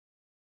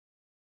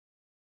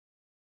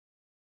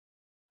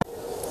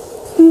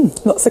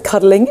Lots of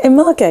cuddling in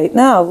Margate.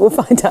 Now we'll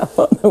find out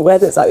what the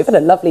weather's like. We've had a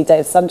lovely day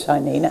of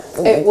sunshine, Nina.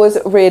 It was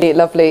really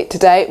lovely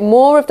today.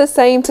 More of the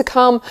same to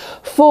come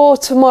for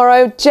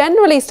tomorrow.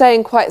 Generally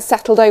staying quite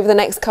settled over the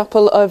next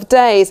couple of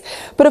days.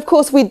 But of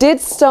course we did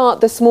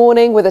start this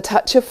morning with a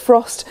touch of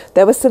frost.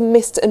 There was some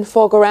mist and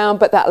fog around,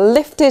 but that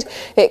lifted,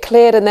 it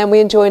cleared, and then we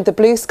enjoyed the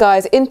blue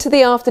skies into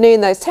the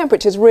afternoon. Those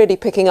temperatures really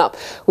picking up.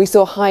 We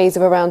saw highs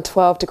of around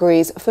 12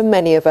 degrees for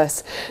many of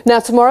us. Now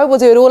tomorrow we'll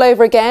do it all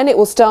over again. It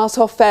will start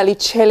off fairly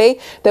chilly.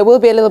 There will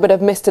be a little bit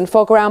of mist and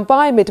fog around.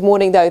 By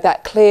mid-morning though,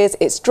 that clears,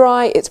 it's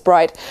dry, it's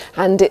bright,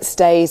 and it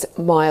stays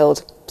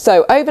mild.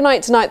 So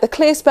overnight tonight, the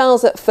clear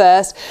spells at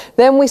first,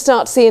 then we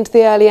start to see into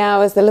the early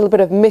hours the little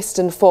bit of mist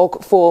and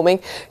fog forming.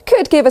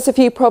 Could give us a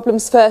few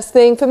problems first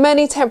thing. For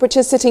many,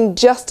 temperatures sitting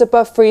just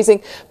above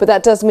freezing, but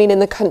that does mean in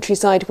the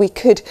countryside we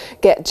could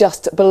get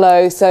just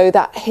below, so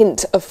that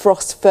hint of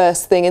frost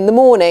first thing in the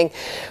morning.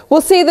 We'll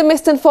see the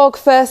mist and fog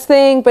first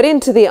thing, but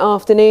into the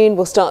afternoon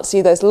we'll start to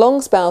see those long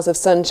spells of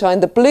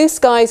sunshine, the blue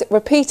skies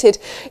repeated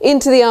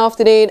into the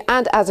afternoon,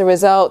 and as a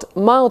result,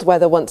 mild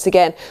weather once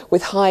again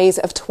with highs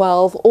of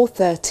 12 or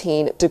 13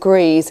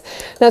 degrees.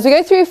 Now as we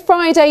go through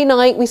Friday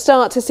night, we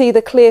start to see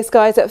the clear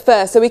skies at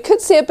first, so we could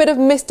see a bit of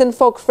mist and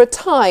fog for a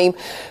time,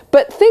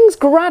 but things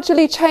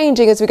gradually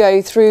changing as we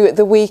go through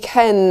the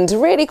weekend.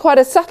 Really quite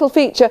a subtle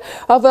feature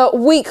of a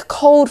weak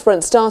cold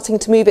front starting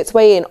to move its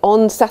way in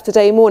on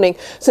Saturday morning.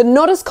 So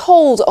not as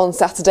cold on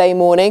Saturday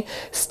morning,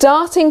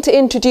 starting to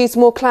introduce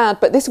more cloud,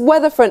 but this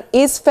weather front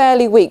is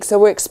fairly weak, so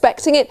we're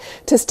expecting it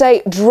to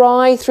stay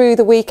dry through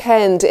the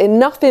weekend.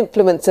 Enough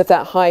influence of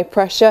that high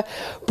pressure,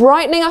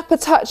 brightening up a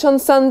touch on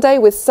Sunday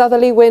with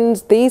southerly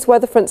winds, these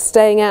weather fronts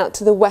staying out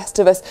to the west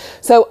of us.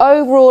 So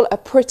overall, a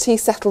pretty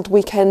settled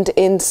weekend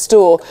in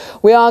store.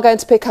 We are going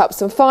to pick up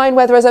some fine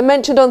weather, as I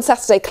mentioned on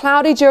Saturday,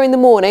 cloudy during the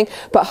morning,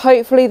 but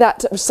hopefully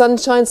that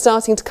sunshine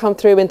starting to come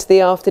through into the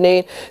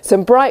afternoon.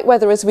 Some bright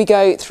weather as we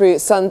go through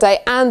Sunday.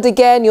 And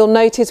again, you'll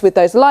notice with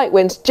those light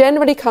winds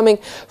generally coming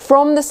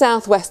from the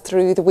southwest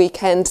through the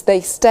weekend, they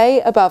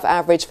stay above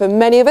average for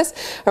many of us,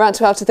 around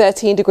 12 to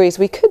 13 degrees.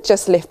 We could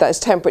just lift those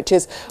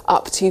temperatures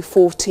up to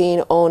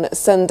 14 on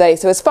Sunday.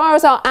 So as far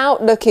as our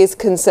outlook is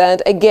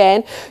concerned,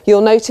 again,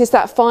 you'll notice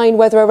that fine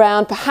weather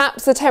around,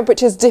 perhaps the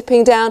temperatures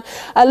dipping down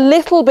a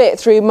little bit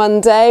through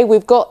Monday.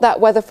 We've got that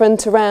weather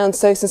front around,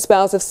 so some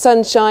spells of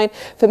sunshine.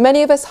 For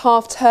many of us,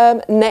 half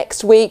term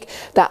next week,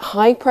 that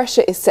high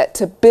pressure is set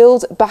to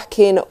build back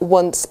in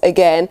once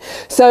again.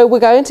 So we're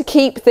going to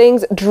keep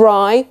things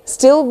dry,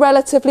 still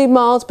relatively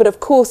mild, but of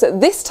course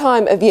at this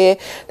time of year,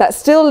 that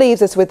still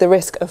leaves us with the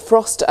risk of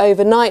frost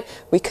overnight.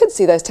 We could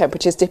see those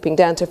temperatures dipping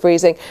down to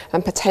freezing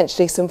and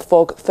potentially some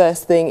fog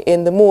first thing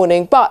in the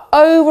morning. But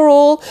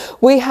overall,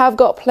 we have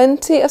got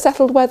plenty of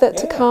settled weather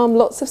to come,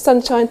 lots of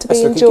sunshine to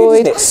be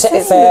enjoyed. It's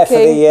set fair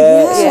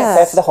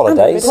for the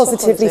holidays. And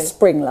positively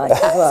spring-like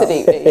as well.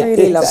 Absolutely.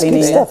 Really lovely,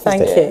 Nina.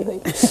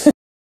 Thank you.